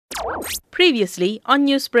Previously on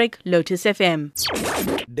Newsbreak, Lotus FM.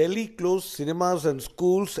 Delhi closed cinemas and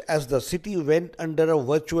schools as the city went under a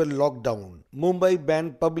virtual lockdown. Mumbai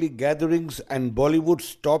banned public gatherings and Bollywood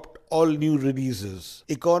stopped all new releases.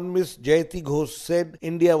 Economist Jayati Ghosh said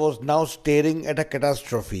India was now staring at a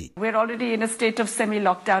catastrophe. We're already in a state of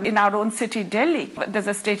semi-lockdown in our own city, Delhi. There's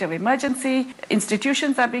a state of emergency.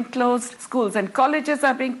 Institutions are being closed. Schools and colleges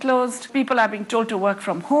are being closed. People are being told to work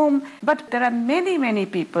from home. But there are many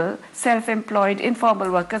people, self-employed,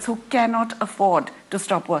 informal workers who cannot afford to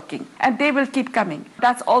stop working. And they will keep coming.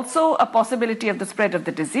 That's also a possibility of the spread of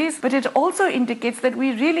the disease. But it also indicates that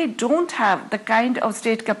we really don't have the kind of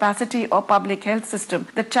state capacity or public health system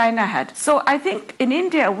that China had. So I think in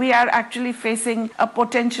India, we are actually facing a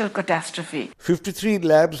potential catastrophe. 53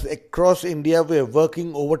 labs across India were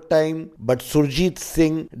working overtime, but Surjit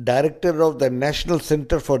Singh, director of the National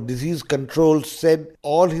Center for Disease Control, said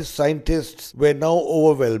all his scientists were now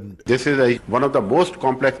overwhelmed. This is one of the most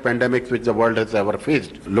complex pandemics which the world has ever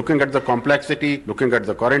faced. Looking at the complexity, looking at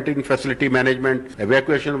the quarantine facility management,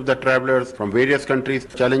 evacuation of the travelers from various countries,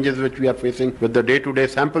 challenges which we are facing with the day-to-day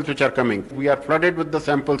samples which are coming. We are flooded with the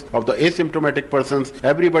samples of the asymptomatic persons.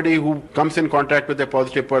 Everybody who comes in contact with a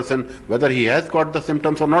positive person, whether he has got the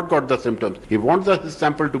symptoms or not got the symptoms, he wants his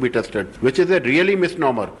sample to be tested, which is a really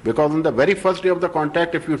misnomer, because on the very first day of the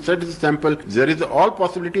contact, if you set his sample, there is all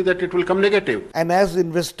possibility that it will come negative. And as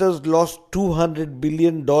investors lost $200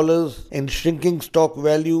 billion in shrinking stock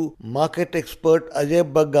value, market expert Ajay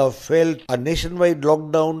Bagga felt a nationwide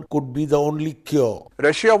lockdown could be the only cure.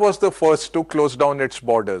 Russia was the first to close down its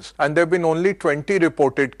borders, and there have been only 20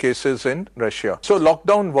 reported cases in Russia. So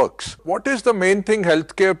lockdown works. What is the main thing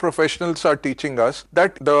healthcare professionals are teaching us?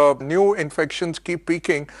 That the new infections keep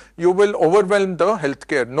peaking, you will overwhelm the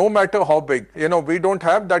healthcare, no matter how big. We don't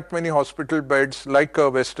have that many hospital beds like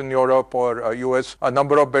Western Europe or US, a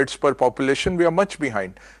number of beds per population. We are much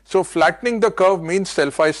behind. So flattening the curve means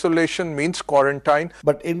self-isolation, means quarantine.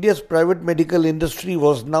 But India's private medical industry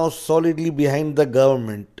was now solidly behind the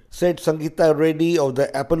government, said Sangeeta Reddy of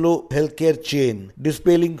the Apollo healthcare chain,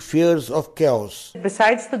 dispelling fears of chaos.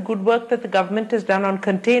 Besides the good work that the government has done on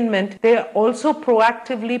containment, they are also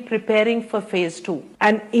proactively preparing for phase 2.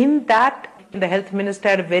 And in that, the health minister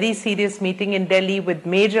had a very serious meeting in Delhi with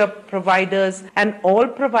major providers, and all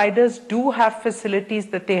providers do have facilities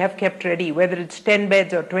that they have kept ready, whether it's 10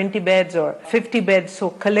 beds or 20 beds or 50 beds. So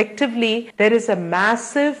collectively, there is a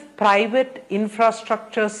massive private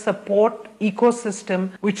infrastructure support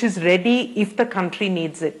ecosystem which is ready if the country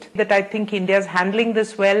needs it. That I think India is handling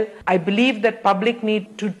this well. I believe that public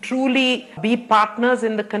need to truly be partners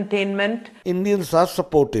in the containment. Indians are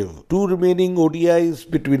supportive. 2 remaining ODIs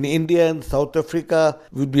between India and South Africa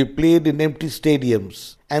will be played in empty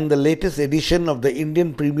stadiums. And the latest edition of the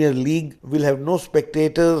Indian Premier League will have no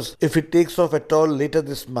spectators if it takes off at all later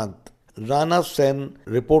this month. Rana Sen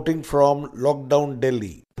reporting from Lockdown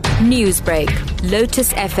Delhi. Newsbreak,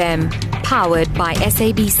 Lotus FM, powered by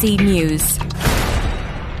SABC News.